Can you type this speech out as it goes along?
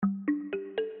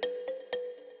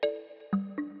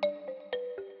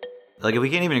Like, if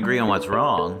we can't even agree on what's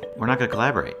wrong, we're not going to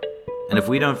collaborate. And if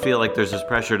we don't feel like there's this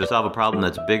pressure to solve a problem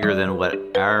that's bigger than what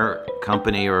our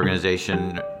company or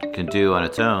organization can do on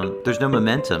its own, there's no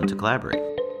momentum to collaborate.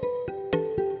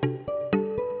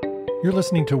 You're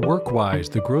listening to WorkWise,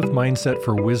 the growth mindset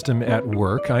for wisdom at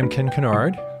work. I'm Ken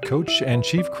Kennard, Coach and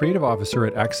Chief Creative Officer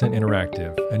at Accent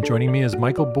Interactive. And joining me is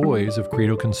Michael Boyes of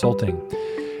Credo Consulting.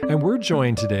 And we're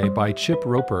joined today by Chip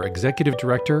Roper, Executive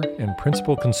Director and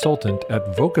Principal Consultant at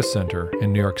Voca Center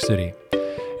in New York City.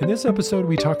 In this episode,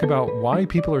 we talk about why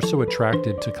people are so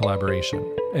attracted to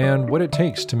collaboration and what it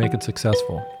takes to make it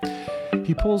successful.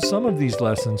 He pulls some of these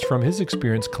lessons from his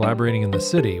experience collaborating in the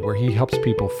city, where he helps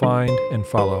people find and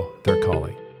follow their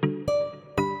calling.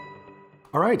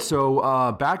 All right,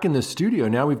 so back in the studio,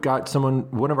 now we've got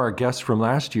one of our guests from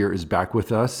last year is back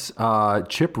with us,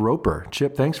 Chip Roper.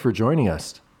 Chip, thanks for joining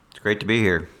us. It's great to be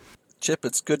here. Chip,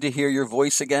 it's good to hear your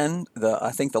voice again.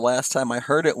 I think the last time I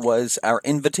heard it was our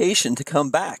invitation to come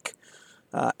back.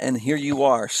 And here you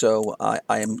are. So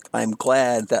I'm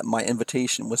glad that my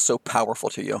invitation was so powerful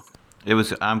to you. It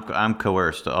was. I'm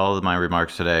coerced. All of my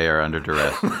remarks today are under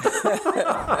duress.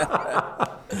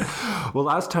 Well,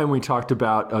 last time we talked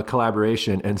about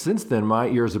collaboration, and since then my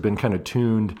ears have been kind of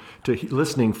tuned to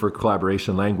listening for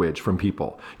collaboration language from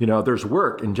people. You know, there's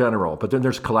work in general, but then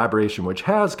there's collaboration, which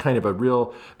has kind of a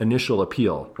real initial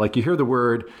appeal. Like you hear the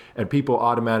word and people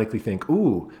automatically think,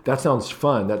 ooh, that sounds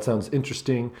fun, that sounds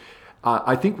interesting.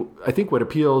 I think what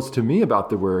appeals to me about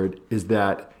the word is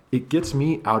that it gets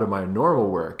me out of my normal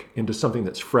work into something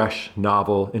that's fresh,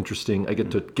 novel, interesting. I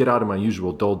get to get out of my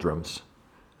usual doldrums.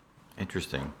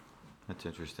 Interesting. That's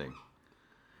interesting.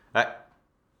 I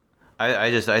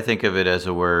think of it as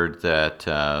a word that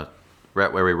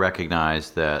where we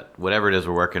recognize that whatever it is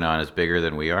we're working on is bigger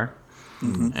than we are,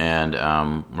 and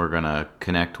we're going to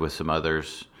connect with some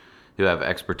others who have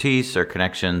expertise or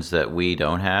connections that we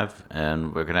don't have,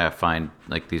 and we're going to find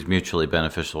like these mutually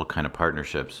beneficial kind of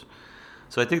partnerships.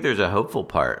 So I think there's a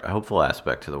hopeful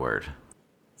aspect to the word.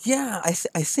 Yeah, I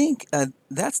think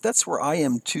that's where I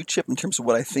am too, Chip, in terms of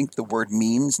what I think the word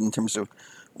means, in terms of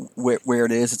where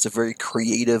it is. It's a very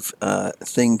creative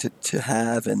thing to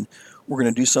have, and we're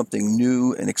going to do something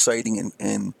new and exciting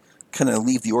and kind of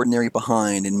leave the ordinary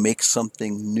behind and make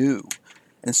something new.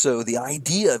 And so the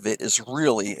idea of it is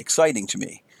really exciting to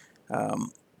me.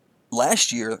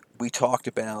 Last year, we talked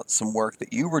about some work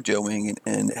that you were doing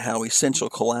and how essential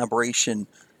collaboration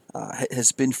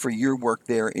has been for your work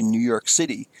there in New York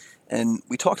City. And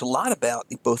we talked a lot about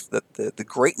both the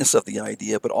greatness of the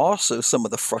idea, but also some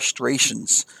of the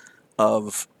frustrations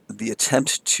of the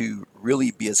attempt to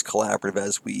really be as collaborative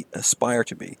as we aspire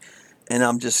to be. And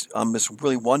I'm just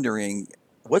really wondering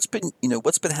what's been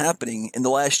happening in the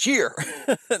last year.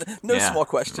 Small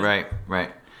question. Right.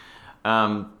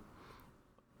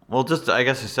 Well, just I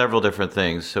guess several different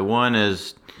things. So one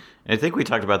is, I think we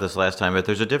talked about this last time, but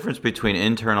there's a difference between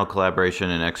internal collaboration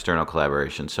and external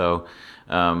collaboration. So,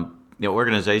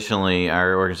 organizationally,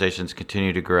 our organizations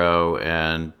continue to grow,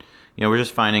 and we're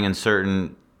just finding in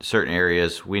certain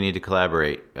areas we need to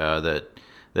collaborate.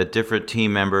 That different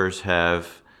team members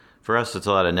have. For us, it's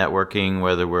a lot of networking.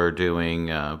 Whether we're doing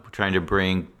trying to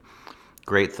bring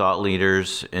great thought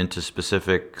leaders into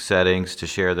specific settings to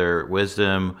share their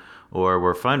wisdom, or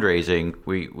we're fundraising,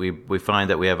 we find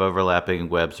that we have overlapping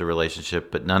webs of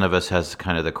relationship, but none of us has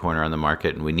kind of the corner on the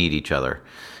market, and we need each other.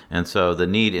 And so the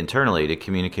need internally to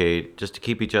communicate, just to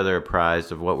keep each other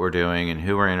apprised of what we're doing and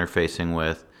who we're interfacing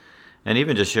with, and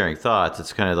even just sharing thoughts,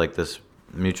 it's kind of like this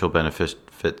mutual benefit.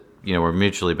 We're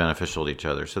mutually beneficial to each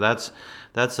other. So that's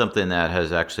something that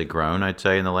has actually grown, I'd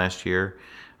say, in the last year.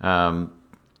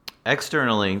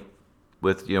 Externally,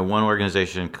 with one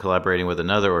organization collaborating with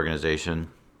another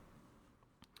organization,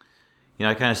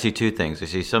 I kind of see two things. I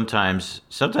see sometimes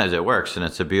it works and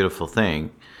it's a beautiful thing,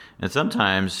 and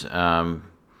sometimes to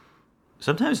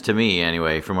me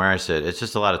anyway, from where I sit, it's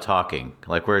just a lot of talking.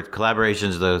 Like where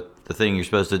collaboration's the thing you're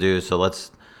supposed to do. So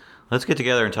let's get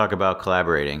together and talk about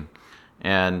collaborating,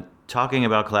 and talking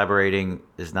about collaborating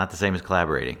is not the same as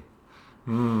collaborating.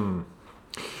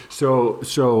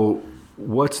 So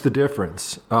what's the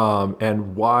difference?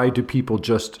 And why do people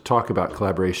just talk about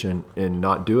collaboration and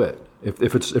not do it?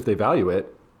 If they value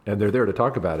it and they're there to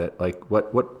talk about it, like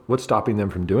what's stopping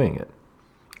them from doing it?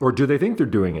 Or do they think they're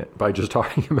doing it by just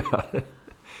talking about it?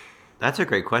 That's a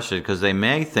great question, because they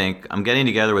may think I'm getting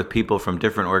together with people from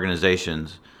different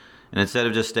organizations, and instead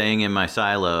of just staying in my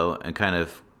silo and kind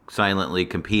of silently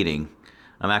competing,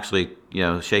 I'm actually,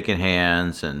 shaking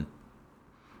hands and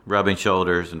rubbing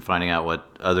shoulders and finding out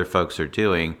what other folks are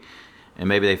doing, and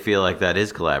maybe they feel like that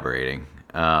is collaborating.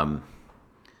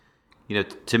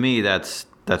 To me, that's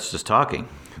that's just talking.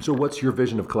 So what's your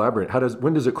vision of collaborating?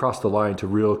 When does it cross the line to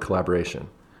real collaboration?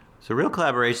 So real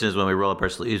collaboration is when we roll up our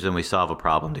sleeves and we solve a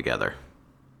problem together.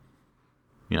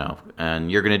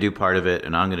 And you're going to do part of it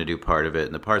and I'm going to do part of it.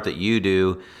 And the part that you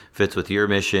do fits with your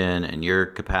mission and your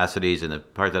capacities, and the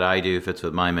part that I do fits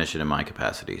with my mission and my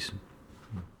capacities.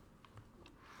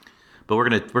 But we're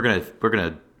going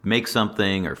to make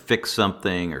something or fix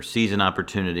something or seize an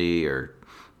opportunity or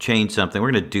change something.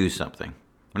 We're going to do something.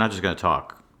 We're not just going to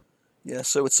talk. Yeah,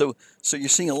 so you're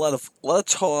seeing a lot of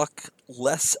talk,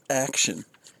 less action.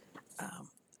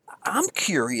 I'm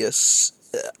curious,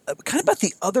 kind of about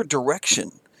the other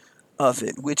direction of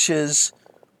it, which is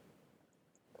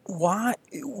why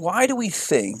do we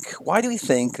think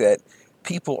that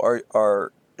people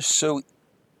are so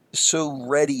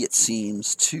ready, it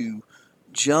seems, to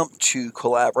jump to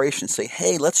collaboration, say,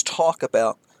 hey, let's talk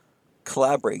about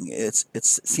collaborating. It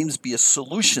seems to be a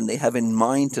solution they have in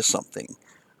mind to something.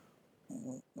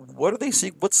 What are they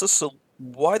seeking?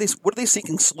 What are they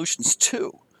seeking solutions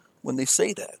to when they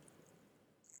say that?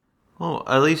 Well,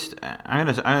 at least I'm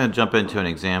gonna jump into an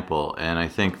example, and I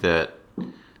think that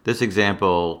this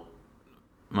example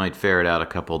might ferret out a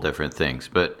couple different things.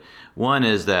 But one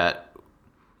is that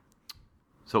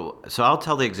so I'll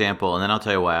tell the example, and then I'll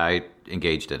tell you why I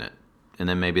engaged in it, and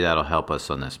then maybe that'll help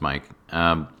us on this, Mike.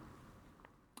 One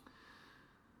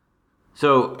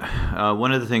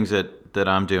of the things that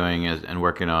I'm doing and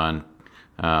working on,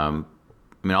 I'll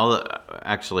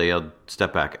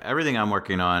step back. Everything I'm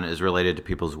working on is related to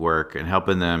people's work and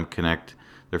helping them connect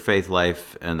their faith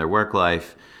life and their work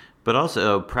life, but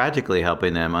also practically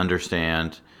helping them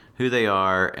understand who they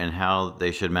are and how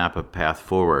they should map a path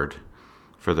forward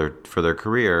for their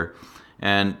career.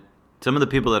 And some of the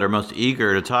people that are most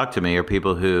eager to talk to me are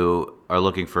people who are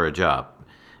looking for a job.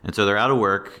 And so they're out of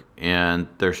work and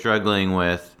they're struggling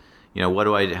with, how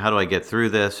do I get through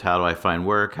this? How do I find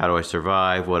work? How do I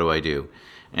survive? What do I do?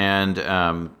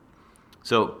 And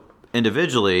so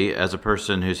individually, as a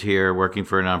person who's here working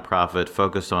for a nonprofit,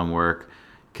 focused on work,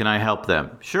 can I help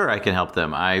them? Sure, I can help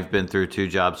them. I've been through 2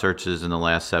 job searches in the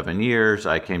last 7 years.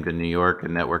 I came to New York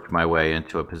and networked my way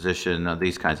into a position,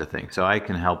 these kinds of things. So I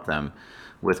can help them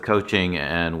with coaching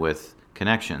and with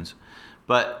connections.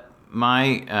 But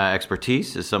my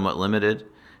expertise is somewhat limited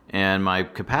and my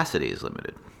capacity is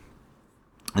limited.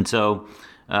 And so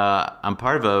I'm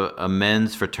part of a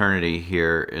men's fraternity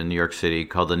here in New York City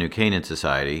called the New Canaan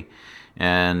Society.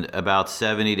 And about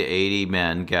 70 to 80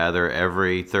 men gather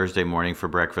every Thursday morning for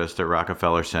breakfast at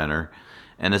Rockefeller Center.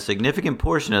 And a significant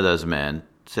portion of those men,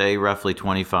 say roughly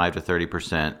 25 to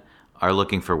 30%, are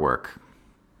looking for work.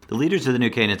 The leaders of the New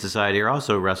Canaan Society are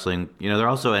also wrestling, they're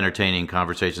also entertaining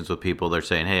conversations with people. They're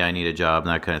saying, hey, I need a job,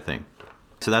 and that kind of thing.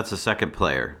 So that's the second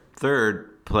player.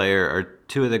 Third player are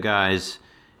 2 of the guys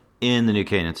in the New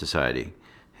Canaan Society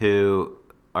who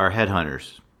are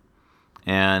headhunters.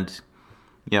 And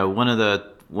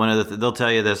they'll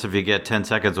tell you this if you get 10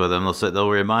 seconds with them. They'll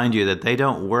remind you that they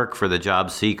don't work for the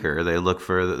job seeker. They work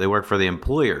for the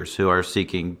employers who are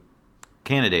seeking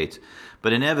candidates.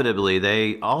 But inevitably,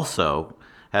 they also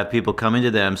have people coming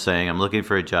to them saying, I'm looking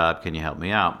for a job. Can you help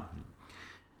me out?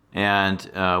 And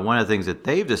one of the things that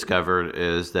they've discovered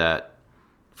is that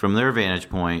from their vantage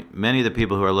point, many of the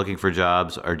people who are looking for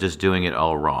jobs are just doing it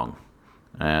all wrong.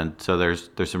 And so there's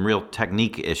some real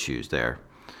technique issues there.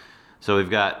 So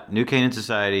we've got New Canaan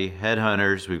Society,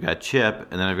 headhunters, we've got Chip,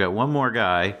 and then I've got one more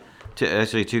guy,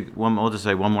 we'll just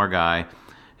say one more guy,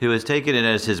 who has taken it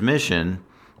as his mission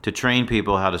to train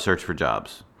people how to search for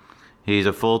jobs. He's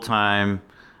a full-time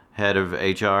head of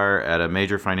HR at a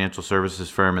major financial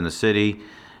services firm in the city,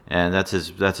 and that's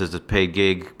his paid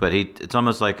gig. But it's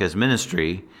almost like his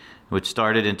ministry, which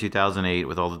started in 2008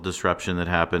 with all the disruption that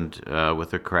happened with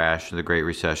the crash, the Great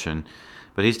Recession.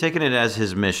 But he's taken it as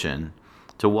his mission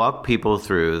to walk people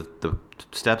through the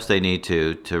steps they need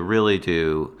to really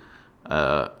do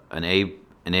an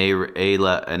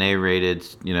A-rated,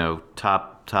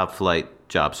 top flight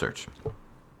job search.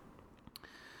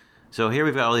 So here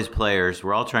we've got all these players.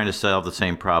 We're all trying to solve the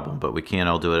same problem, but we can't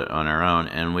all do it on our own.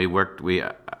 And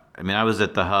I was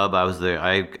at the hub.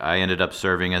 I ended up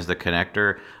serving as the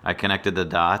connector. I connected the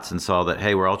dots and saw that,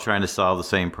 hey, we're all trying to solve the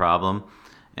same problem,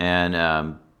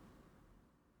 and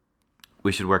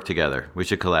we should work together. We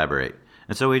should collaborate.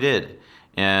 And so we did.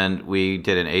 And we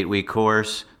did an 8-week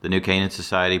course. The New Canaan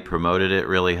Society promoted it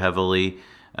really heavily.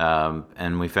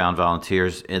 And we found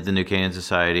volunteers in the New Canaan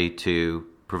Society to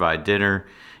provide dinner.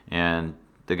 And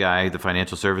the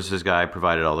financial services guy,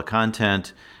 provided all the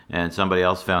content. And somebody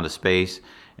else found a space.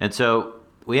 And so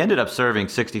we ended up serving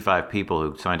 65 people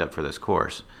who signed up for this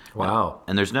course. Wow.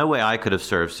 And there's no way I could have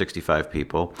served 65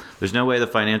 people. There's no way the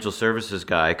financial services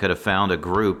guy could have found a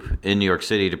group in New York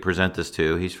City to present this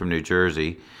to. He's from New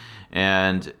Jersey.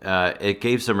 And it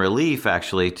gave some relief,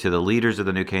 actually, to the leaders of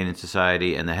the New Canaan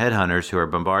Society and the headhunters who are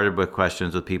bombarded with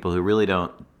questions with people who really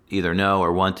don't either know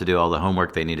or want to do all the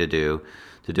homework they need to do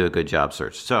a good job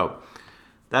search. So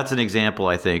that's an example,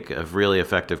 I think, of really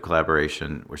effective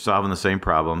collaboration. We're solving the same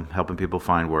problem, helping people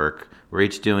find work. We're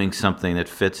each doing something that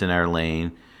fits in our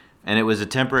lane. And it was a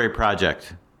temporary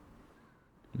project.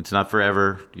 It's not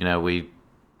forever. We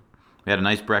had a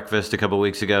nice breakfast a couple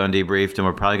weeks ago and debriefed, and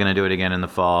we're probably going to do it again in the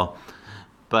fall.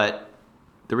 But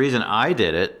the reason I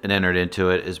did it and entered into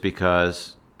it is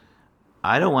because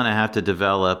I don't want to have to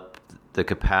develop the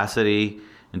capacity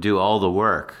and do all the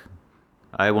work.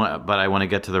 But I want to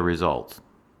get to the result.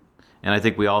 And I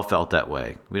think we all felt that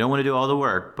way. We don't want to do all the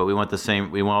work, but we want the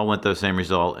same. We all want the same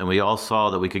result, and we all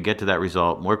saw that we could get to that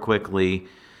result more quickly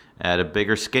at a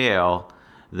bigger scale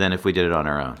than if we did it on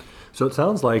our own. So it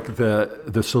sounds like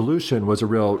the solution was a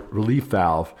real relief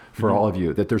valve for all of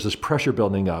you, that there's this pressure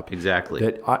building up. Exactly.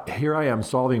 That here I am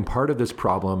solving part of this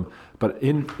problem, but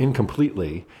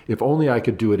incompletely. If only I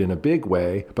could do it in a big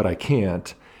way, but I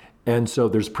can't. And so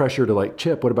there's pressure to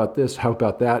Chip, what about this? How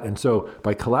about that? And so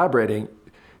by collaborating,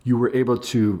 you were able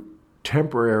to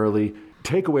temporarily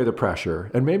take away the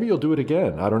pressure, and maybe you'll do it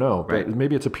again. I don't know. Right. But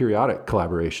maybe it's a periodic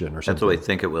collaboration or something. That's what we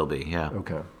think it will be, yeah.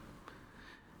 Okay.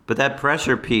 But that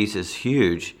pressure piece is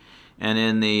huge. And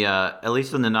in the at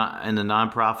least in the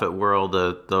nonprofit world,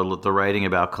 the writing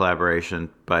about collaboration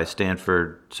by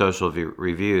Stanford Social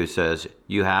Review says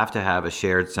you have to have a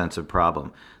shared sense of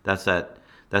problem. That's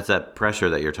that pressure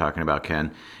that you're talking about,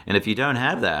 Ken. And if you don't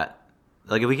have that,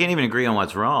 if we can't even agree on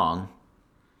what's wrong,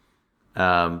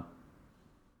 we're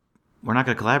not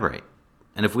going to collaborate.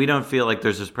 And if we don't feel like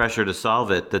there's this pressure to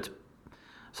solve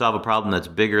a problem that's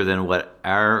bigger than what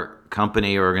our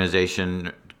company or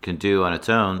organization can do on its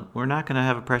own, we're not going to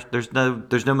have a pressure. There's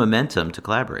no momentum to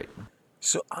collaborate.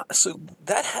 So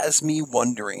that has me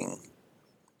wondering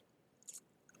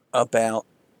about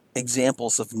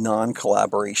examples of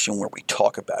non-collaboration where we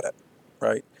talk about it,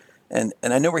 right? And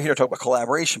I know we're here to talk about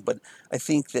collaboration, but I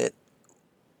think that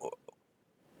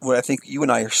what I think you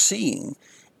and I are seeing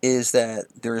is that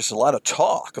there's a lot of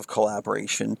talk of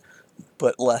collaboration,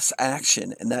 but less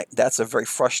action. And that's a very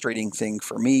frustrating thing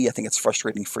for me. I think it's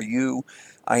frustrating for you.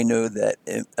 I know that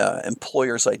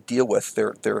employers I deal with,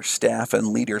 their staff and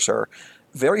leaders are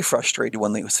very frustrated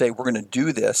when they say, we're going to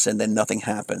do this, and then nothing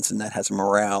happens, and that has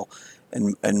morale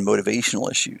and motivational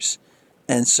issues.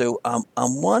 And so I'm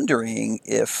wondering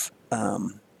if a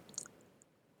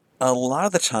lot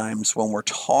of the times when we're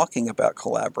talking about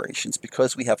collaborations,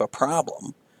 because we have a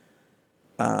problem,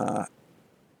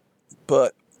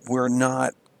 but we're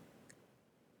not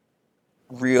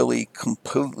really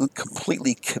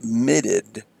completely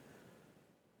committed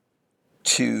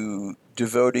to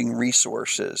devoting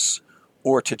resources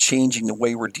or to changing the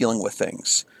way we're dealing with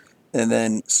things. And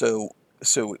then so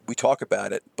we talk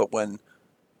about it, but when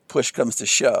push comes to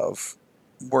shove,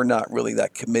 we're not really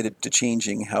that committed to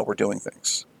changing how we're doing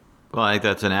things. Well, I think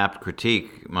that's an apt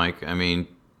critique, Mike. I mean,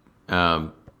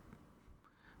 but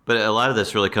a lot of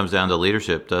this really comes down to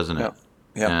leadership, doesn't it?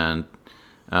 Yeah.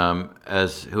 And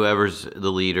as whoever's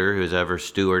the leader, who's ever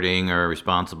stewarding or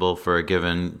responsible for a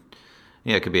given,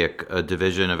 it could be a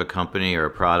division of a company or a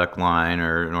product line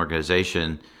or an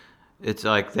organization. It's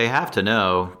like they have to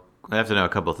know a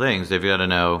couple of things. They've got to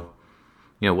know,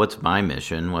 what's my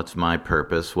mission? What's my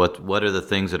purpose? What are the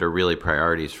things that are really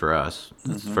priorities for us?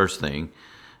 That's the first thing.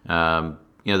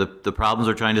 The problems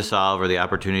we're trying to solve or the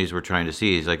opportunities we're trying to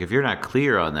seize. Like, if you're not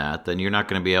clear on that, then you're not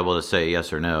going to be able to say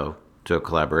yes or no to a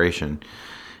collaboration.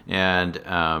 And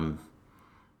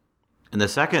the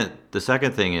second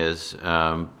thing is,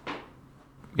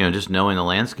 just knowing the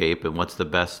landscape and what's the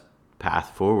best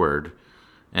path forward,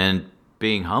 and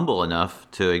being humble enough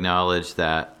to acknowledge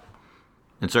that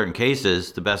in certain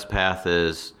cases, the best path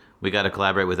is we got to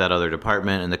collaborate with that other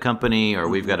department in the company, or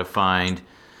we've got to find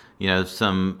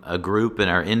a group in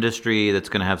our industry that's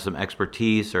going to have some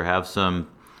expertise or have some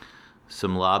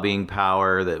lobbying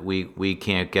power that we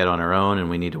can't get on our own, and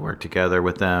we need to work together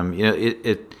with them.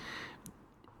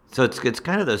 So it's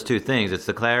kind of those two things. It's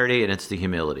the clarity and it's the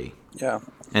humility. Yeah.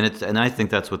 And I think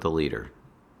that's what the leader.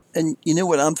 And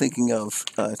what I'm thinking of,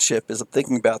 Chip, is I'm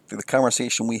thinking about the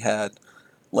conversation we had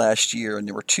last year, and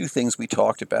there were two things we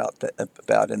talked about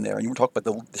in there. And you were talking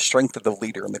about the strength of the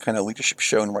leader and the kind of leadership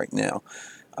shown right now.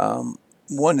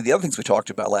 one of the other things we talked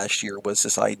about last year was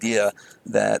this idea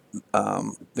that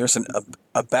there's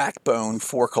a backbone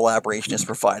for collaboration is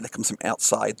provided that comes from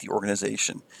outside the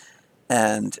organization.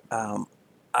 And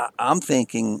I'm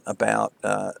thinking about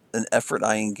an effort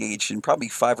I engaged in probably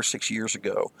 5 or 6 years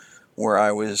ago, where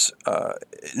I was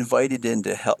invited in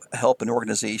to help an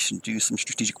organization do some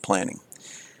strategic planning.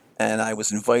 And I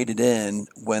was invited in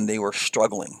when they were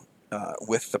struggling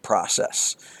with the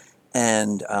process.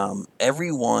 And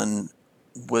everyone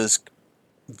was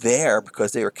there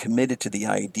because they were committed to the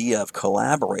idea of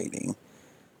collaborating.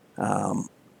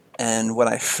 And what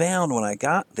I found when I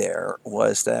got there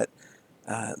was that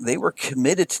they were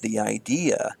committed to the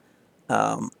idea,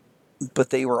 but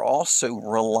they were also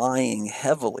relying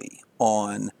heavily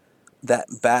on that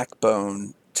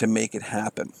backbone to make it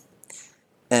happen.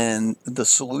 And the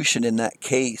solution in that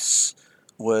case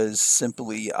was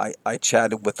simply I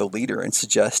chatted with the leader and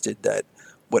suggested that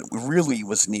what really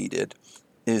was needed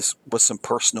was some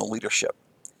personal leadership,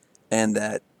 and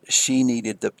that she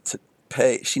needed to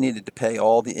pay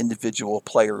all the individual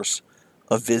players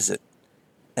a visit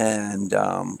and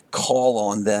call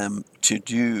on them to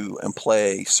do and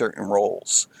play certain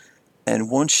roles. And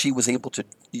once she was able to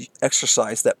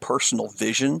exercise that personal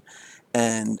vision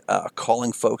and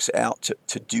calling folks out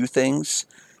to do things,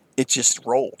 it just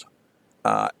rolled.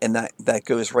 And that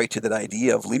goes right to that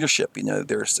idea of leadership.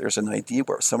 There's an idea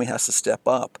where somebody has to step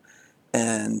up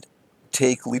and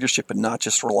take leadership and not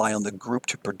just rely on the group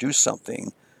to produce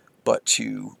something, but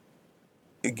to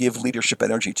give leadership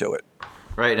energy to it.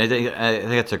 Right, and I think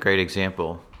that's a great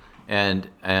example. And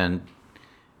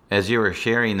as you were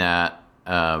sharing that,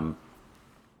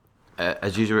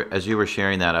 as you were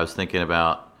sharing that, I was thinking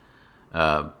about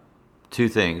two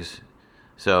things.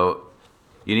 So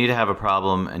you need to have a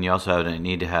problem, and you also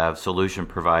need to have solution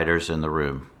providers in the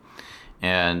room.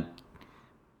 And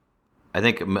I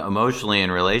think emotionally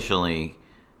and relationally,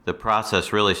 the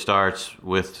process really starts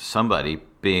with somebody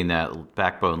being that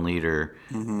backbone leader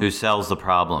who sells the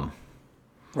problem.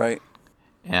 Right.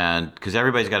 And because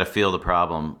everybody's got to feel the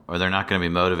problem, or they're not going to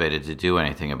be motivated to do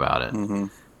anything about it. Mm-hmm.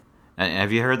 And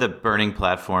have you heard the burning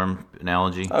platform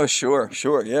analogy? Oh, sure,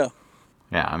 yeah.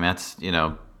 Yeah, I mean that's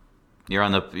you're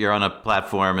on a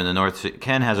platform in the North Sea.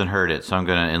 Ken hasn't heard it, so I'm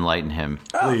going to enlighten him.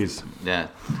 Please. Yeah.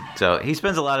 So he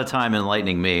spends a lot of time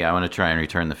enlightening me. I want to try and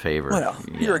return the favor. Well,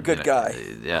 you're a good guy.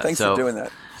 Yeah. Thanks for doing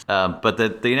that. But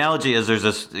the analogy is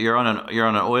you're on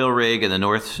an oil rig in the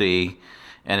North Sea,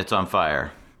 and it's on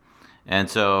fire, and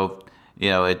so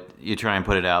you try and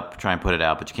put it out, but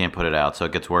you can't put it out, so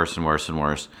it gets worse and worse and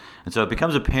worse, and so it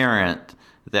becomes apparent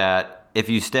that if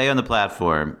you stay on the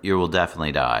platform, you will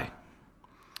definitely die.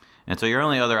 And so your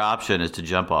only other option is to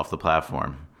jump off the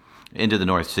platform into the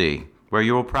North Sea, where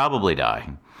you will probably die,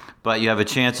 but you have a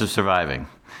chance of surviving.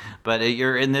 But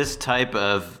you're in this type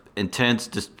of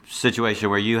intense situation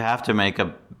where you have to make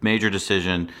a major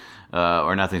decision,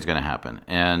 or nothing's going to happen,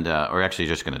 and or actually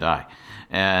you're just going to die.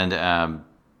 And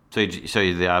so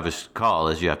the obvious call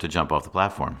is you have to jump off the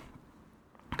platform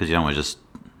because you don't want to just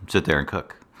sit there and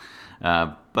cook.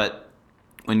 But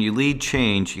when you lead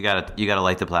change, you gotta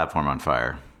light the platform on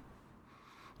fire.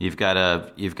 You've got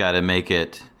to make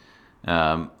it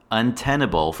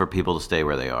untenable for people to stay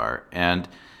where they are. And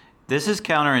this is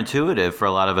counterintuitive for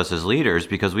a lot of us as leaders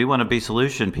because we want to be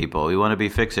solution people. We want to be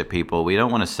fix-it people. We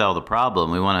don't want to sell the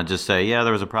problem. We want to just say, yeah,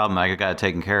 there was a problem. I got it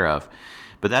taken care of.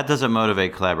 But that doesn't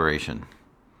motivate collaboration.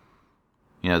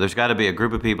 There's got to be a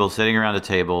group of people sitting around a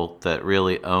table that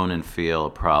really own and feel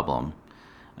a problem.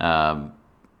 And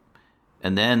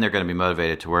then they're going to be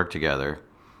motivated to work together.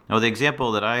 Now, the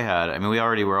example that I had, we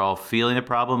already were all feeling a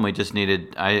problem. We just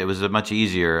needed. It was much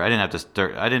easier. I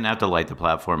didn't have to light the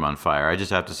platform on fire. I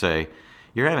just have to say,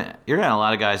 you're having a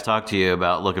lot of guys talk to you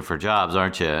about looking for jobs,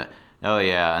 aren't you? Oh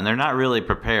yeah, and they're not really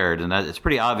prepared, and it's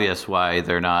pretty obvious why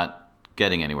they're not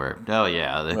getting anywhere. Oh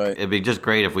yeah, right. It'd be just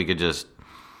great if we could just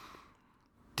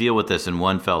deal with this in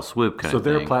one fell swoop kind of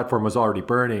thing. So their platform was already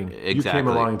burning. Exactly. You came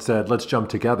along and said, let's jump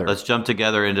together. Let's jump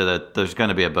together into there's going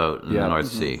to be a boat in the North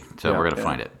Sea, so we're going to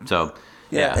find it. So,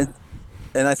 yeah.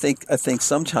 And I think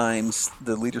sometimes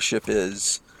the leadership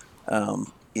is,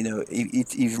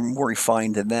 even more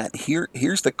refined than that.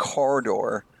 Here's the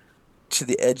corridor to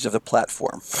the edge of the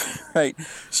platform, right?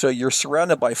 So you're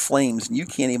surrounded by flames and you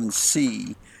can't even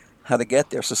see how to get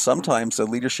there. So sometimes the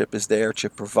leadership is there to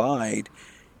provide,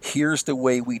 here's the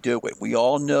way we do it. We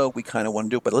all know we kind of want to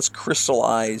do it, but let's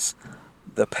crystallize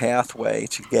the pathway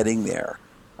to getting there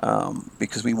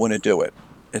because we want to do it.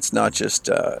 It's not just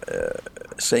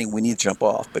saying we need to jump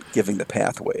off, but giving the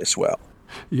pathway as well.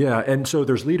 Yeah, and so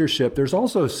there's leadership. There's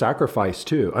also sacrifice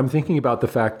too. I'm thinking about the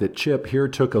fact that Chip here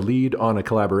took a lead on a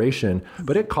collaboration,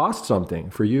 but it cost something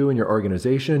for you and your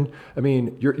organization. I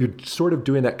mean, you're sort of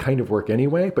doing that kind of work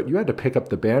anyway, but you had to pick up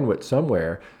the bandwidth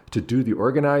somewhere to do the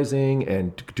organizing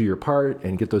and to do your part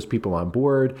and get those people on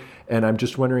board. And I'm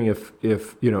just wondering if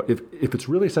it's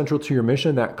really central to your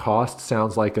mission, that cost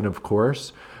sounds like an of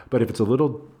course, but if it's a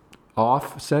little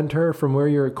off center from where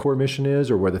your core mission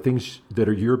is or where the things that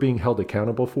you're being held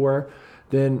accountable for,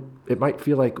 then it might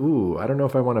feel like, ooh, I don't know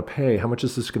if I want to pay. How much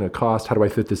is this going to cost? How do I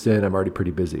fit this in? I'm already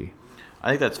pretty busy.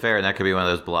 I think that's fair, and that could be one of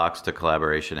those blocks to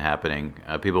collaboration happening.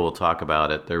 People will talk about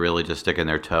it. They're really just sticking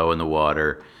their toe in the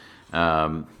water.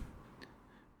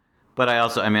 But I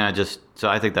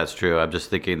think that's true. I'm just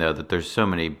thinking, though, that there's so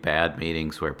many bad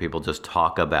meetings where people just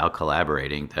talk about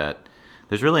collaborating that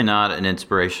there's really not an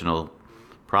inspirational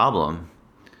problem.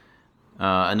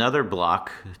 Another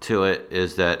block to it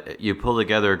is that you pull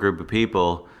together a group of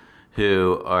people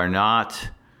who are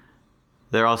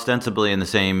they're ostensibly in the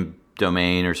same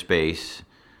domain or space,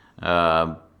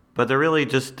 but they're really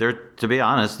to be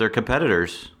honest, they're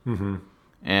competitors. Mm-hmm.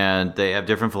 And they have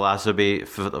different philosophies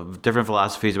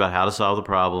about how to solve the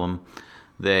problem.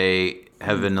 They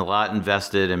have been a lot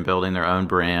invested in building their own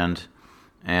brand,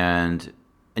 and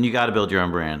you got to build your own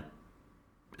brand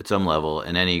at some level.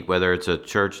 And whether it's a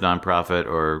church, nonprofit,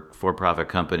 or for-profit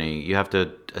company, you have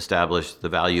to establish the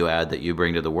value add that you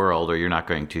bring to the world, or you're not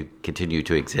going to continue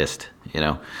to exist.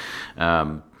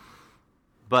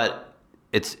 But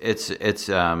it's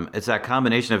that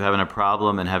combination of having a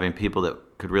problem and having people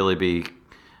that could really be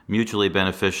mutually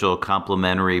beneficial,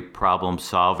 complementary problem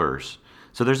solvers.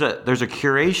 So there's a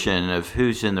curation of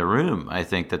who's in the room, I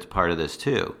think, that's part of this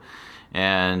too.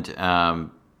 And I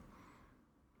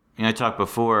talked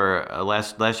before,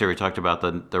 last year we talked about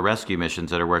the rescue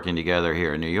missions that are working together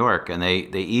here in New York, and they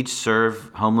each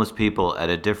serve homeless people at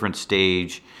a different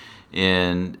stage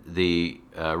in the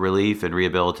relief and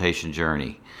rehabilitation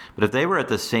journey. But if they were at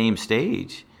the same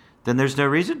stage, then there's no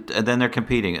reason, and then they're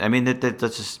competing. I mean,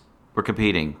 that's just, we're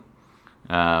competing.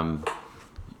 So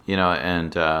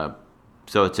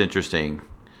it's interesting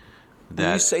that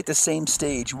when you say at the same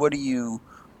stage, what do you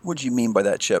mean by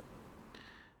that, Chip?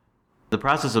 The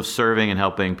process of serving and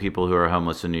helping people who are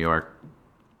homeless in New York,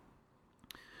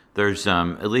 there's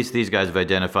at least these guys have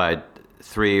identified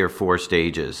 3 or 4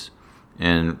 stages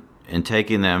in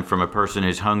taking them from a person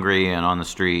who's hungry and on the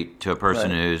street to a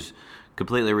person who's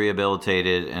completely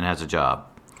rehabilitated and has a job.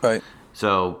 Right.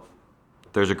 So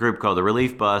there's a group called the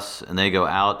Relief Bus, and they go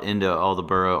out into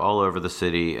all over the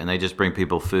city, and they just bring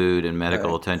people food and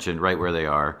medical attention right where they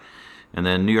are. And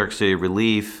then New York City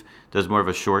Relief does more of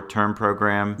a short-term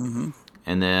program. Mm-hmm.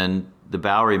 And then the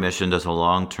Bowery Mission does a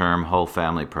long-term whole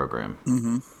family program.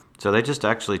 Mm-hmm. So they just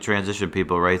actually transition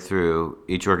people right through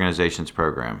each organization's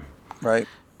program. Right.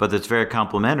 But it's very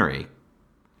complementary.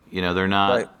 They're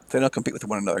not... Right. They don't compete with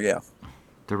one another, yeah.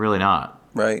 They're really not.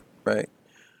 Right.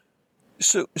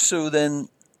 So then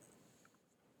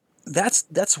that's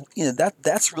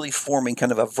really forming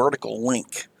kind of a vertical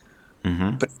link.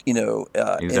 Mm-hmm. But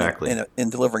exactly. in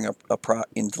delivering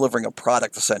a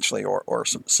product essentially, or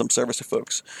some service to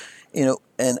folks,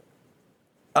 and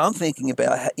I'm thinking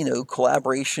about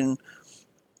collaboration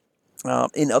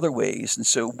in other ways. And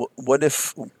so what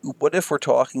if we're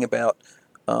talking about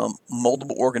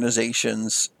multiple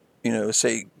organizations,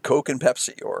 say Coke and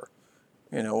Pepsi, or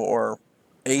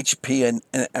HP and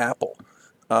Apple,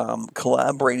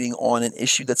 collaborating on an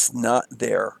issue that's not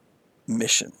their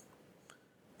mission.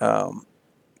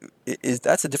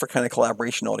 That's a different kind of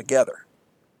collaboration altogether.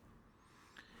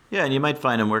 Yeah, and you might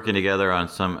find them working together on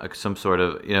some sort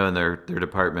of, in their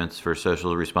departments for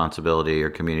social responsibility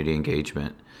or community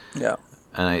engagement. Yeah.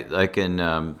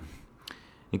 And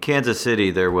in Kansas City,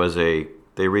 there's a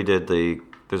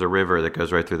river that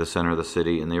goes right through the center of the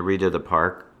city, and they redid the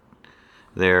park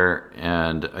there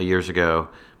years ago.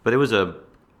 But it was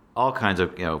all kinds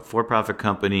of for-profit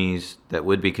companies that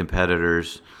would be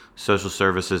competitors, social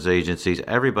services agencies.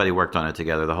 Everybody worked on it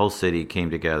together. The whole city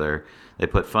came together. They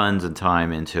put funds and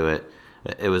time into it.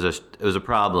 It was a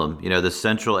problem. The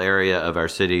central area of our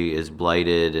city is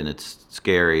blighted, and it's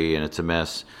scary, and it's a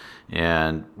mess.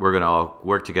 And we're going to all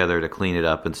work together to clean it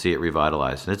up and see it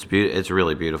revitalized. And it's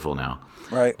really beautiful now.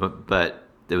 Right. But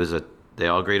they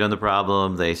all agreed on the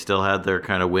problem. They still had their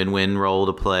kind of win-win role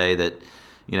to play. That,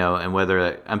 and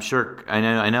whether I'm sure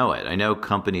I know it. I know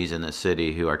companies in the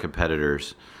city who are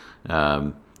competitors.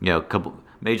 A couple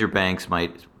major banks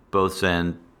might both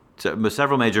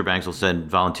several major banks will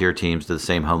send volunteer teams to the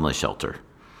same homeless shelter.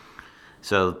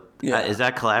 So is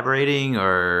that collaborating,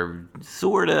 or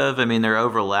sort of? I mean, they're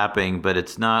overlapping, but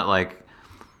it's not like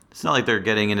it's not like they're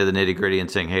getting into the nitty gritty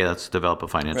and saying, hey, let's develop a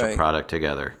financial Right. product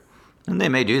together. And they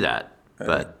may do that,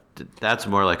 but that's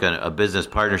more like a business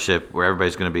partnership where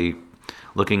everybody's going to be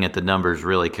looking at the numbers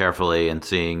really carefully and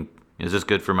seeing, is this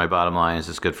good for my bottom line? Is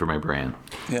this good for my brand?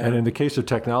 Yeah. And in the case of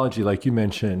technology, like you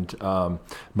mentioned,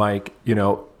 Mike,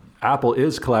 Apple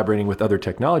is collaborating with other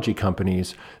technology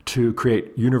companies to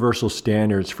create universal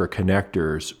standards for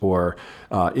connectors or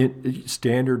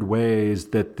standard ways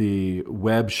that the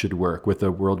web should work with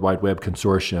the World Wide Web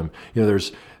Consortium.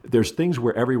 There's things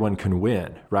where everyone can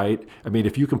win, right? I mean,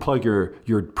 if you can plug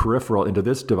your peripheral into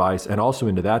this device and also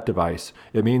into that device,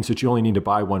 it means that you only need to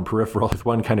buy one peripheral with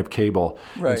one kind of cable.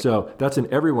 Right. And so that's in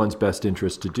everyone's best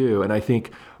interest to do. And I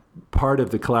think part of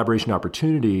the collaboration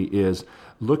opportunity is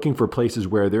looking for places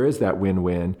where there is that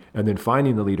win-win and then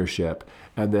finding the leadership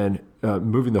and then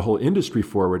moving the whole industry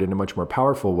forward in a much more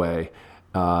powerful way,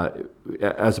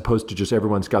 as opposed to just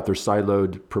everyone's got their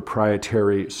siloed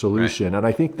proprietary solution. Right. And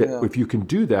I think that if you can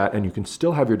do that and you can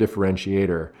still have your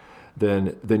differentiator,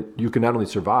 then you can not only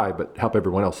survive, but help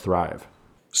everyone else thrive.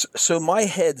 So my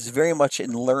head's very much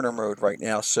in learner mode right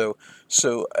now. So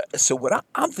what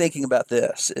I'm thinking about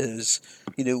this is,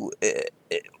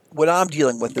 what I'm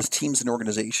dealing with is teams and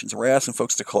organizations. We're asking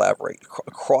folks to collaborate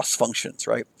across functions,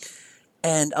 right?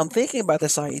 And I'm thinking about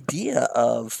this idea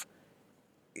of,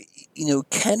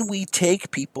 can we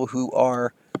take people who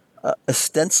are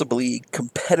ostensibly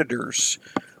competitors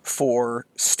for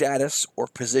status or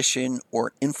position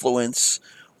or influence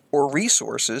or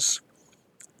resources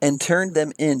and turn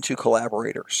them into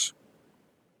collaborators?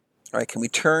 Right? Can we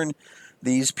turn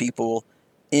these people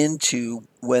into,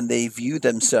 when they view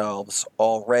themselves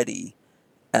already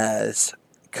as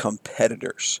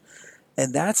competitors?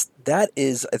 And that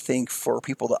is, I think, for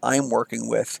people that I'm working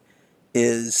with,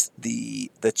 is the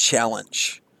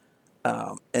challenge.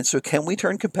 And so, can we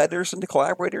turn competitors into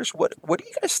collaborators? What do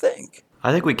you guys think?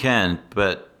 I think we can,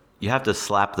 but you have to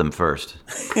slap them first.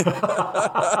 Now,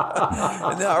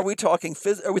 are we talking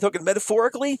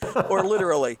metaphorically or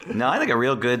literally? No, I think a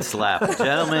real good slap.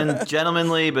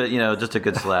 Gentlemanly, but just a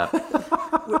good slap.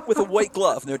 With a white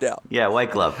glove, no doubt. Yeah,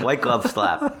 white glove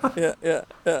slap. Yeah.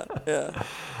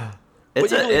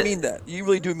 But you really mean that. You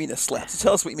really do mean a slap. So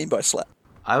tell us what you mean by slap.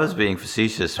 I was being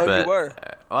facetious, Oh, but you were.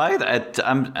 I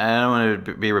don't want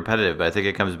to be repetitive, but I think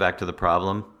it comes back to the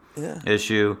problem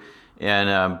issue.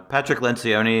 And Patrick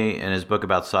Lencioni, in his book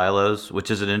about silos, which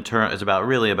is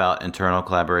really about internal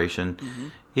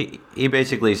collaboration, he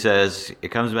basically says it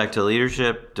comes back to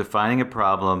leadership defining a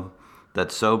problem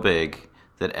that's so big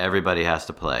that everybody has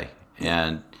to play.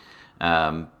 And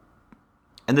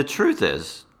the truth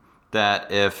is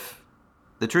that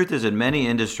in many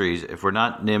industries, if we're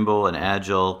not nimble and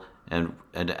agile and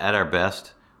at our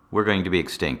best, we're going to be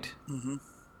extinct. Mm-hmm.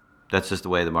 That's just the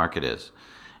way the market is.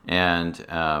 And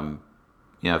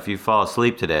if you fall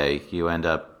asleep today, you end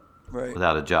up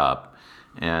without a job,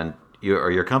 and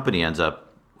your company ends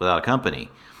up without a company.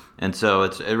 And so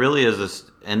it really is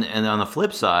this. And on the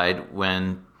flip side,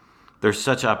 when there's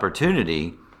such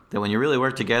opportunity, that when you really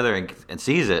work together and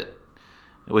seize it,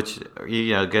 which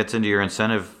gets into your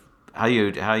incentive, how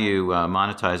you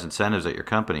monetize incentives at your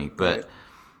company, but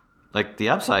like the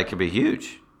upside can be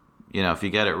huge, if you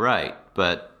get it right.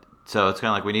 But so it's kind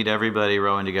of like we need everybody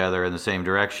rowing together in the same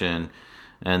direction.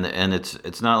 And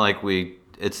it's not like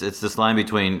it's this line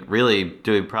between really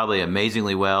doing probably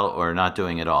amazingly well or not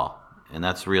doing it all, and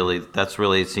that's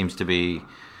really seems to be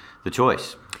the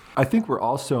choice. I think we're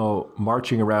also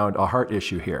marching around a heart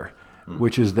issue here,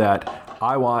 which is that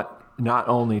I want not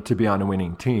only to be on a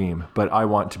winning team, but I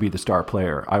want to be the star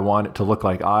player. I want it to look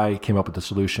like I came up with the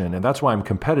solution, and that's why I'm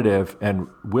competitive and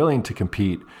willing to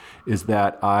compete. Is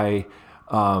that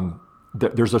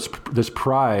there's this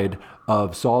pride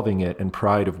of solving it and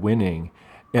pride of winning.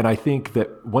 And I think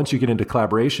that once you get into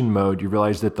collaboration mode, you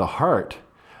realize that the heart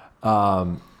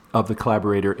of the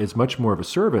collaborator is much more of a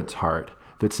servant's heart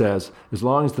that says, as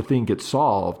long as the thing gets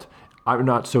solved, I'm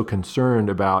not so concerned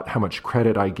about how much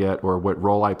credit I get or what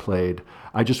role I played.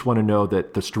 I just want to know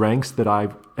that the strengths that I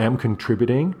am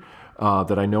contributing,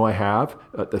 that I know I have,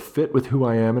 the fit with who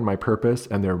I am and my purpose,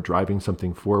 and they're driving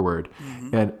something forward.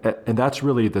 Mm-hmm. And that's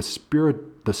really the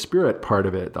spirit part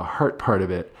of it, the heart part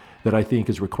of it, that I think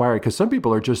is required. Because some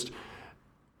people are just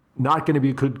not going to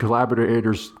be good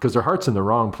collaborators because their heart's in the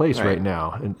wrong place right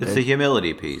now. And it's the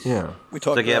humility piece. Yeah, we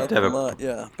talk about that a lot.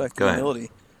 Yeah, back to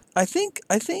humility. I think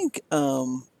what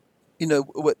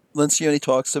Lencioni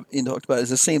talked about is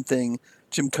the same thing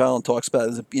Jim Collins talks about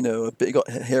as a big,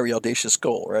 hairy, audacious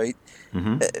goal, right?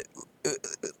 Mm-hmm.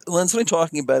 Lencioni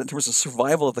talking about it in terms of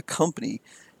survival of the company.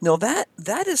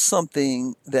 That is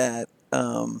something that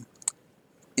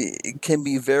it can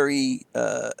be very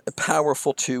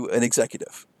powerful to an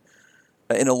executive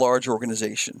in a large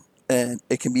organization, and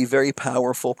it can be very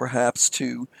powerful perhaps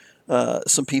to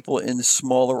some people in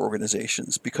smaller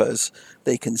organizations because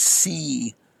they can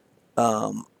see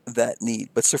that need.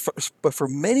 But for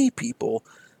many people,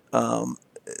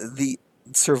 the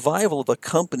survival of a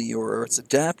company or its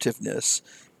adaptiveness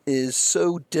is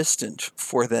so distant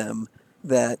for them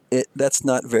that that's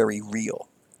not very real.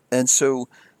 And so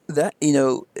that,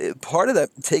 part of that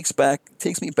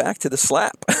takes me back to the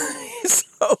slap.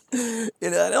 So, I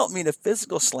don't mean a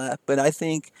physical slap, but I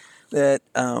think that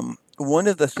one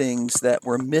of the things that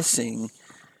we're missing,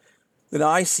 that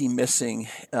I see missing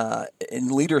in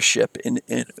leadership in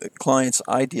clients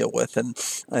I deal with, and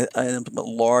I am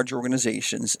large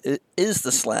organizations, is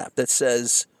the slap that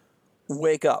says,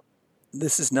 wake up.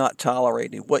 This is not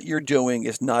tolerated. What you're doing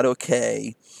is not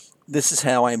okay. This is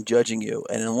how I'm judging you.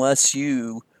 And unless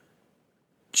you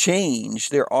change,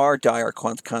 there are dire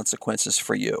consequences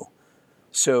for you.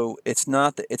 So it's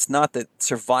not the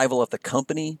survival of the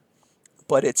company,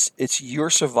 but it's your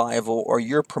survival or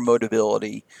your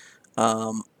promotability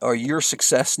or your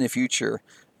success in the future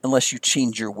unless you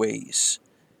change your ways.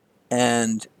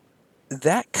 And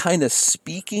that kind of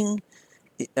speaking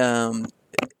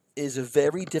is a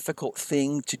very difficult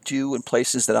thing to do in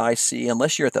places that I see,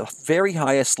 unless you're at the very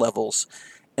highest levels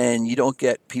and you don't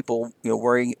get people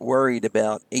worried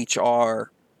about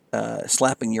HR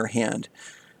slapping your hand.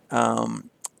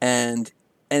 And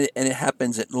it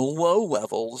happens at low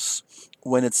levels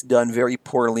when it's done very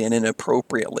poorly and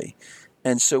inappropriately.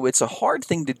 And so it's a hard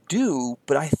thing to do,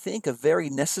 but I think a very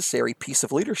necessary piece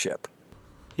of leadership.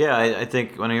 Yeah, I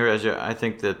think when I hear it, I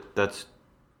think that's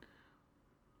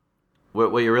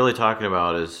what you're really talking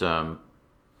about is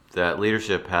that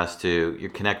leadership has to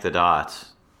connect the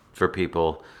dots for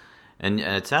people. And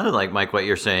it sounded like, Mike, what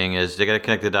you're saying is they got to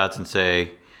connect the dots and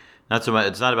say, not so much.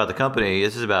 It's not about the company.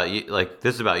 This is about you. Like,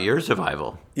 this is about your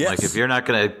survival. Yes. Like, if you're not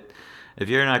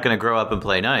gonna grow up and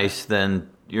play nice, then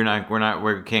we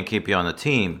can't keep you on the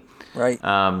team. Right.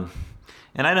 And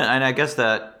I guess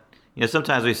that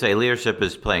sometimes we say leadership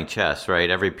is playing chess, right?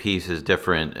 Every piece is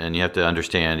different, and you have to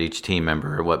understand each team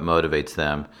member, what motivates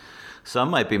them. Some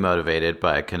might be motivated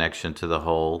by a connection to the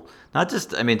whole. Not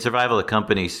just, survival of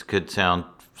companies could sound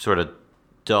sort of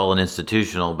dull and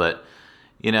institutional, but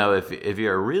if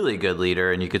you're a really good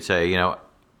leader and you could say,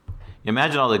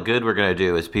 imagine all the good we're going to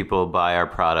do as people buy our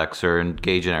products or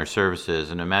engage in our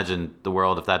services, and imagine the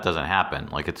world if that doesn't happen.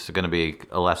 Like, it's going to be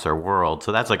a lesser world.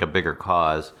 So that's like a bigger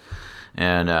cause.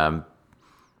 And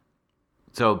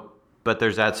but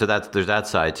there's that. So there's that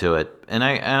side to it. And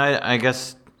I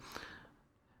guess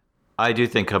I do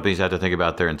think companies have to think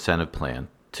about their incentive plan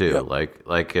too. Yep.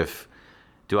 Like if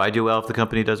do I do well if the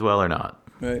company does well or not?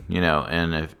 Right.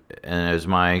 And is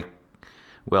my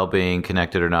well-being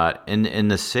connected or not? In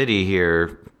the city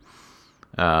here,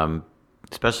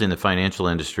 especially in the financial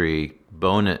industry,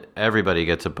 everybody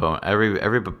gets a bonus.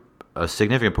 A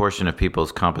significant portion of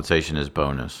people's compensation is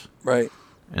bonus. Right.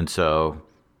 And so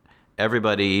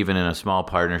everybody, even in a small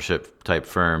partnership type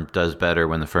firm, does better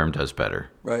when the firm does better.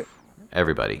 Right.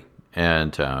 Everybody.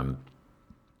 And but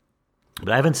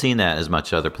I haven't seen that as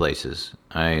much other places.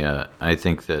 I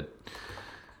think that,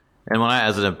 and when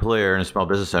as an employer in a small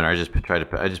business owner, I just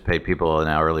paid people an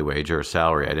hourly wage or a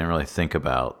salary. I didn't really think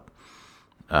about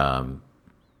the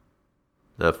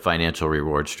financial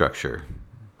reward structure.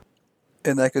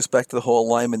 And that goes back to the whole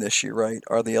alignment issue, right?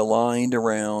 Are they aligned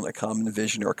around a common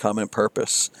vision or a common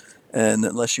purpose? And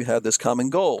unless you have those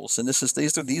common goals, and these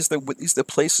are the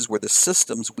places where the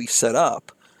systems we set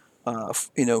up,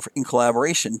 in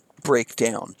collaboration break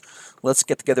down. Let's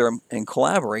get together and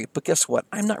collaborate. But guess what?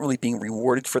 I'm not really being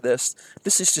rewarded for this.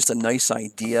 This is just a nice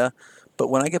idea.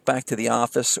 But when I get back to the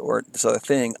office or this other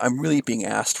thing, I'm really being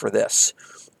asked for this,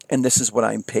 and this is what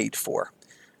I'm paid for.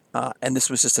 And this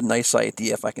was just a nice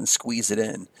idea if I can squeeze it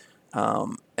in.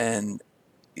 And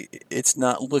it's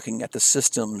not looking at the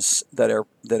systems that are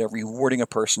rewarding a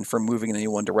person for moving in any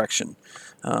one direction.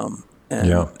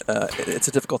 It's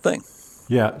a difficult thing.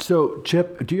 Yeah. So,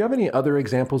 Chip, do you have any other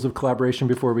examples of collaboration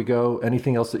before we go?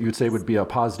 Anything else that you would say would be a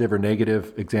positive or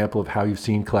negative example of how you've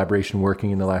seen collaboration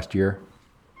working in the last year?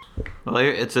 Well,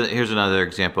 here's another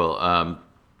example.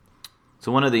 So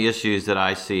one of the issues that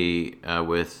I see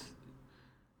with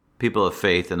people of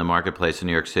faith in the marketplace in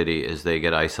New York City is they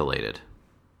get isolated.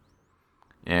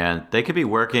 And they could be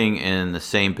working in the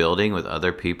same building with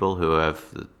other people who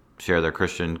share their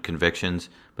Christian convictions,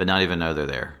 but not even know they're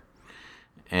there.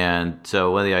 And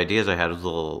so one of the ideas I had was,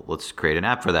 let's create an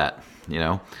app for that,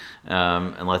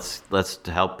 and let's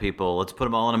help people. Let's put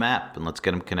them all on a map and let's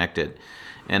get them connected.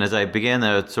 And as I began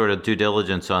the sort of due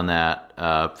diligence on that,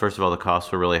 first of all, the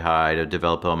costs were really high to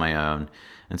develop on my own.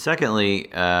 And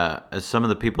secondly, as some of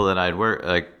the people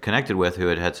that connected with who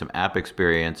had some app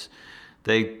experience,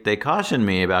 they cautioned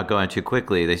me about going too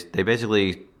quickly. They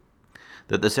basically,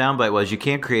 the soundbite was, you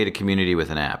can't create a community with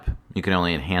an app. You can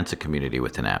only enhance a community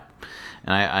with an app.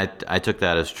 And I took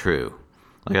that as true.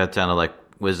 Like, that sounded like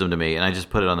wisdom to me, and I just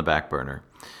put it on the back burner.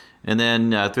 And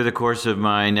then through the course of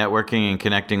my networking and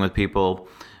connecting with people,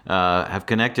 have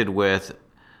connected with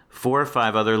 4 or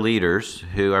 5 other leaders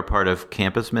who are part of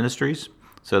campus ministries.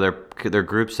 So they're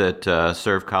groups that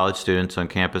serve college students on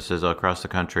campuses all across the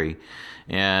country.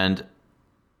 And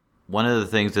one of the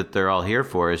things that they're all here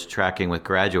for is tracking with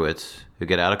graduates who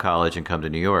get out of college and come to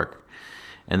New York.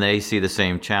 And they see the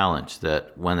same challenge,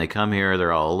 that when they come here,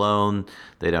 they're all alone.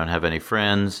 They don't have any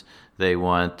friends. They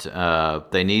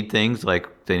need things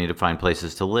like they need to find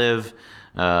places to live.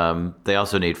 They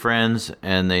also need friends,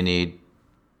 and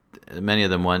many of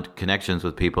them want connections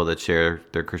with people that share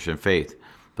their Christian faith,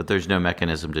 but there's no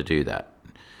mechanism to do that.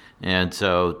 And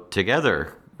so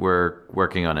together we're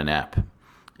working on an app.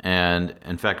 And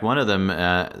in fact, one of them,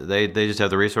 they just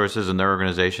have the resources in their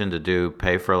organization to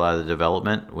pay for a lot of the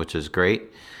development, which is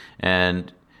great.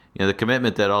 And the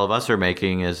commitment that all of us are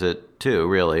making is that, too,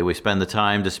 really, we spend the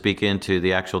time to speak into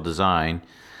the actual design.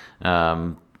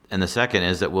 And the second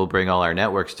is that we'll bring all our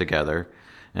networks together.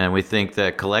 And we think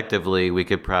that collectively we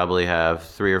could probably have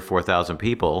 3,000 or 4,000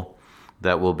 people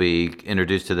that will be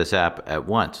introduced to this app at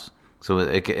once. So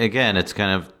again, it's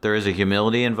kind of, there is a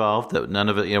humility involved that none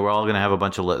of it, we're all going to have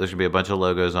there's going to be a bunch of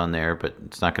logos on there, but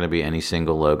it's not going to be any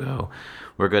single logo.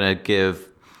 We're going to give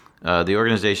the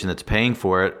organization that's paying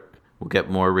for it will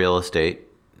get more real estate.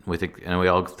 We think, and we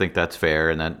all think that's fair,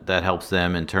 and that helps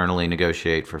them internally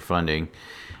negotiate for funding.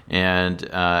 And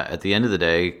at the end of the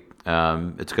day,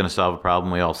 it's going to solve a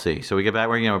problem we all see. So we're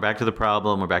back to the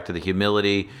problem. We're back to the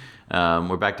humility.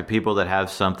 We're back to people that have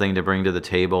something to bring to the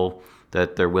table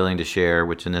that they're willing to share,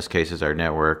 which in this case is our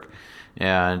network.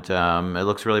 And it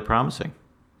looks really promising.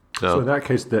 So in that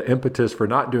case, the impetus for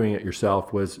not doing it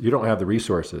yourself was you don't have the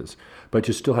resources, but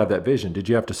you still have that vision. Did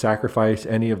you have to sacrifice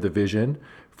any of the vision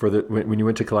when you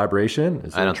went to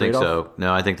collaboration? I don't think so.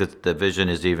 No, I think that the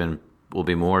vision will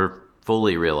be more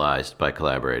fully realized by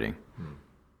collaborating.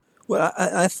 Well,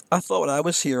 I thought what I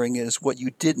was hearing is what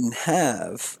you didn't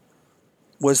have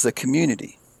was the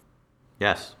community.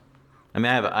 Yes. I mean,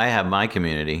 I have my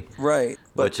community, right?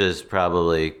 Which is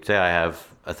probably, say I have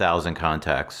 1,000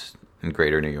 contacts in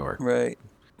Greater New York, right?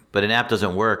 But an app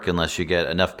doesn't work unless you get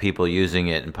enough people using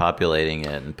it and populating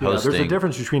it and posting. There's a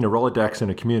difference between a Rolodex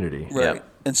and a community, right? Yep.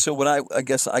 And so what I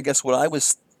guess what I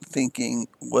was thinking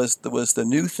was the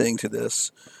new thing to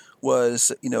this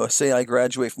was, say I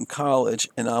graduate from college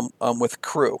and I'm with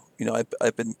Cru.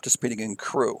 I've been participating in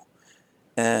Cru,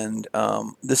 and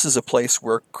this is a place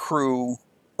where Cru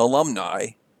alumni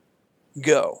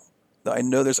go. I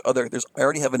know I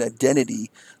already have an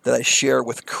identity that I share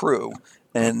with Cru,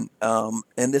 and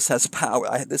this has power.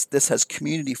 This has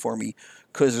community for me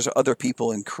because there's other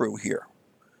people in Cru here,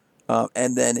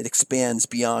 and then it expands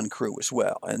beyond Cru as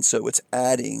well, and so it's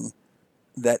adding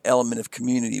that element of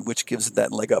community, which gives it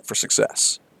that leg up for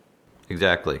success.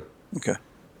 Exactly. Okay.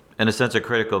 And a sense of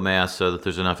critical mass, so that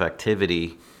there's enough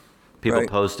activity, people right.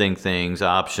 posting things,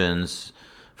 options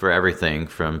for everything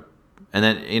and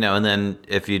then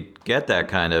if you get that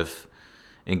kind of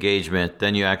engagement,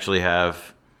 then you actually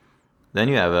have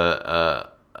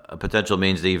a potential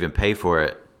means to even pay for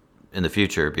it in the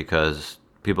future, because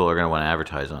people are going to want to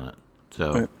advertise on it.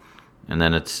 So, right. And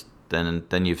then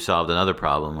then you've solved another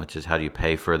problem, which is how do you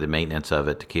pay for the maintenance of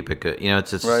it to keep it good?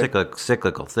 It's a right.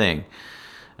 cyclical thing,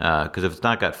 because if it's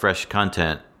not got fresh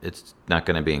content, it's not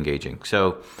going to be engaging.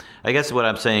 So I guess what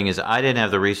I'm saying is I didn't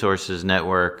have the resources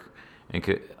network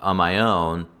on my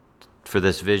own for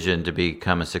this vision to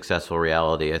become a successful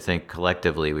reality. I think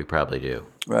collectively we probably do.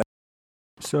 Right.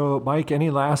 So, Mike, any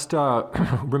last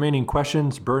remaining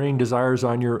questions, burning desires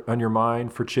on your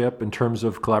mind for Chip in terms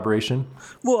of collaboration?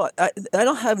 Well, I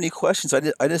don't have any questions. I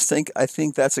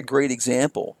think that's a great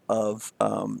example of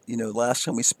last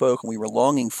time we spoke and we were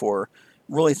longing for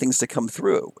really things to come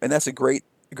through, and that's a great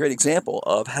example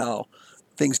of how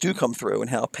things do come through and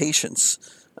how patience,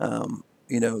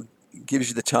 gives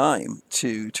you the time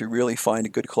to really find a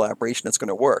good collaboration that's going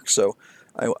to work. So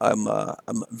I'm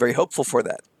very hopeful for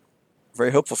that.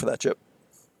 Very hopeful for that, Chip.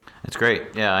 It's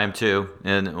great. Yeah, I am too,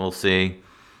 and we'll see.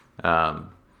 But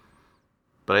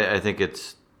I think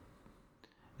it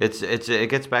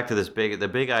gets back to the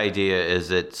big idea is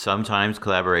that sometimes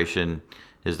collaboration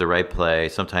is the right play.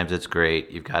 Sometimes it's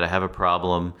great. You've got to have a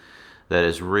problem that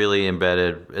is really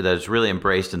embedded, that is really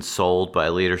embraced and sold by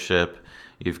leadership.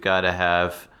 You've got to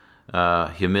have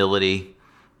humility,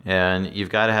 and you've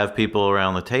got to have people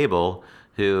around the table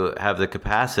who have the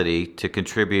capacity to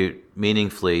contribute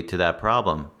meaningfully to that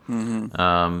problem. And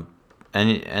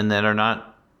that are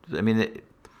not, I mean,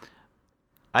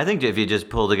 I think if you just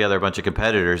pull together a bunch of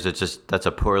competitors, that's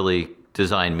a poorly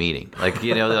designed meeting. Like,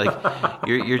 like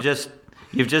you've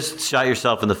just shot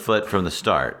yourself in the foot from the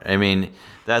start. I mean,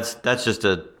 that's just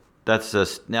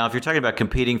now if you're talking about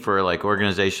competing for like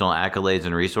organizational accolades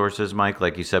and resources, Mike,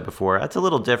 like you said before, that's a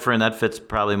little different. That fits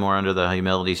probably more under the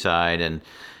humility side. And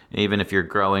even if you're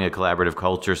growing a collaborative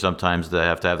culture, sometimes they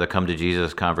have to have the come to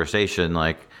Jesus conversation,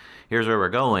 like, here's where we're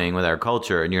going with our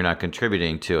culture, and you're not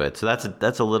contributing to it. So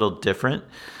that's a little different.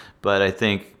 But I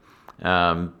think,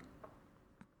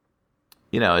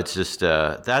 it's just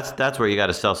that's where you got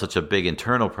to solve such a big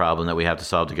internal problem that we have to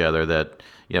solve together. That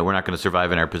we're not going to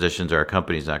survive in our positions, or our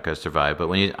company's not going to survive. But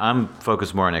I'm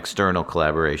focused more on external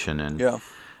collaboration, and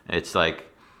it's like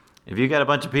if you got a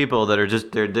bunch of people that are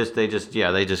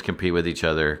they just compete with each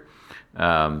other.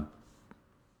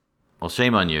 Well,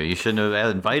 shame on you. You shouldn't have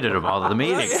invited them all to the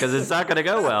meeting because it's not going to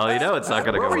go well. It's not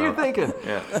going to go well. What were you thinking?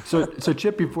 Yeah. So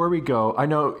Chip, before we go, I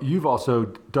know you've also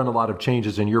done a lot of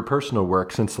changes in your personal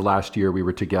work since the last year we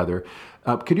were together.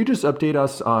 Could you just update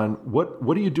us on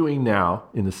what are you doing now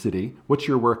in the city? What's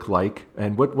your work like?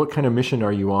 And what kind of mission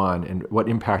are you on? And what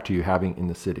impact are you having in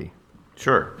the city?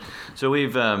 Sure. So we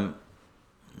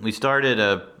started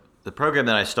the program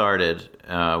that I started,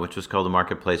 which was called the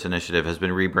Marketplace Initiative, has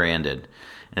been rebranded.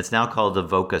 It's now called the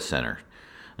VOCA Center.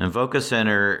 And VOCA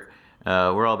Center,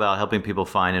 we're all about helping people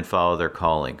find and follow their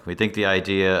calling. We think the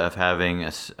idea of having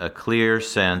a clear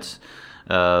sense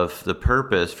of the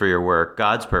purpose for your work,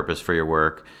 God's purpose for your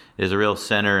work, is a real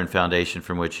center and foundation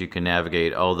from which you can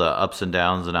navigate all the ups and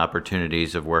downs and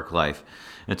opportunities of work life.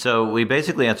 And so we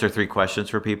basically answer 3 questions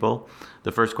for people.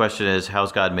 The first question is,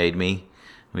 how's God made me?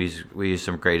 We use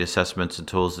some great assessments and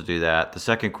tools to do that. The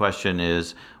second question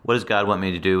is, what does God want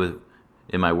me to do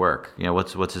in my work?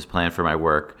 What's his plan for my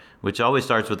work? Which always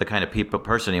starts with the kind of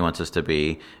person he wants us to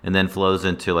be, and then flows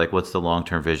into like, what's the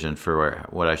long-term vision for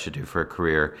what I should do for a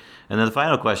career? And then the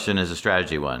final question is a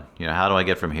strategy one. How do I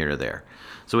get from here to there?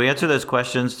 So we answer those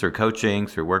questions through coaching,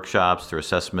 through workshops, through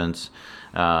assessments.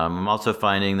 I'm also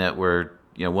finding that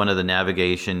one of the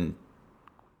navigation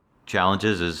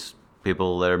challenges is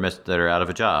people that are out of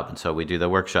a job. And so we do the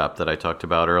workshop that I talked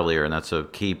about earlier, and that's a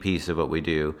key piece of what we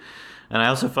do. And I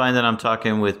also find that I'm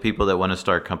talking with people that want to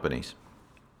start companies,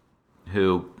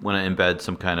 who want to embed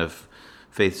some kind of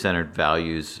faith-centered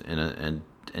values and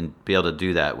be able to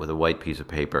do that with a white piece of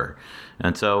paper.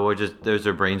 And so those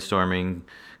are brainstorming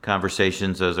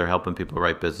conversations. Those are helping people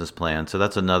write business plans. So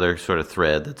that's another sort of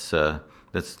thread that's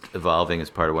evolving as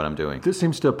part of what I'm doing. This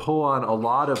seems to pull on a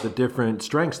lot of the different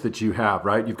strengths that you have,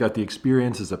 right? You've got the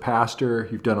experience as a pastor.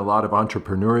 You've done a lot of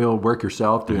entrepreneurial work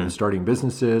yourself, doing starting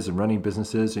businesses and running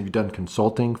businesses, and you've done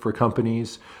consulting for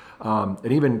companies,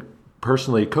 and even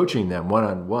personally coaching them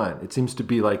one-on-one. It seems to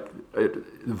be like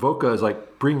VOCA is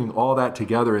like bringing all that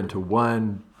together into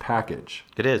one package.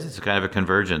 It is. It's kind of a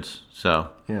convergence. So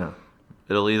yeah,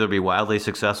 it'll either be wildly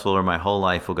successful or my whole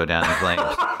life will go down in flames.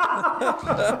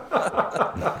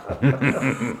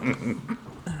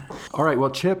 All right.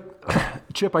 Well, Chip,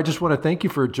 I just want to thank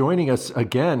you for joining us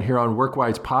again here on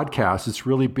WorkWise Podcast. It's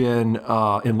really been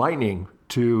enlightening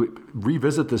to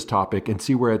revisit this topic and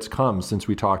see where it's come since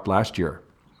we talked last year.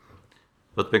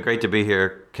 Well, it's been great to be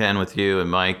here, Ken, with you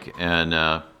and Mike, and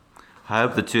I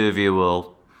hope the two of you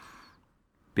will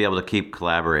be able to keep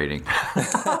collaborating.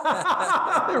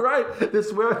 Right.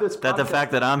 This that the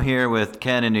fact that I'm here with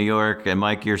Ken in New York and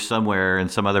Mike, you're somewhere in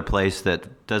some other place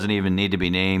that doesn't even need to be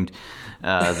named,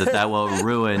 that won't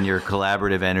ruin your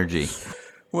collaborative energy.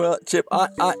 Well, Chip,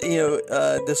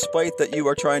 despite that you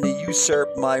are trying to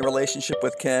usurp my relationship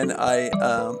with Ken,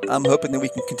 I'm hoping that we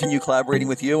can continue collaborating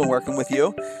with you and working with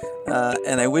you.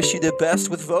 And I wish you the best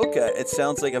with VOCA. It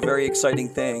sounds like a very exciting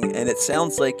thing, and it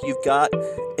sounds like you've got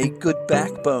a good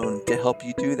backbone to help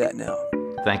you do that now.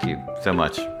 Thank you so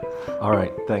much. All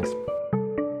right. Thanks.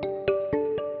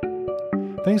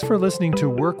 Thanks for listening to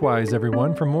WorkWise,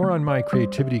 everyone. For more on my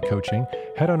creativity coaching,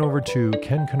 head on over to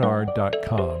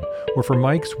kenkennard.com. Or for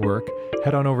Mike's work,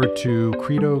 head on over to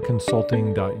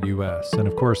credoconsulting.us. And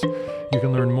of course, you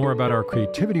can learn more about our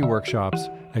creativity workshops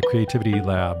at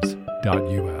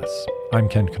creativitylabs.us. I'm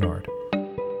Ken Kennard.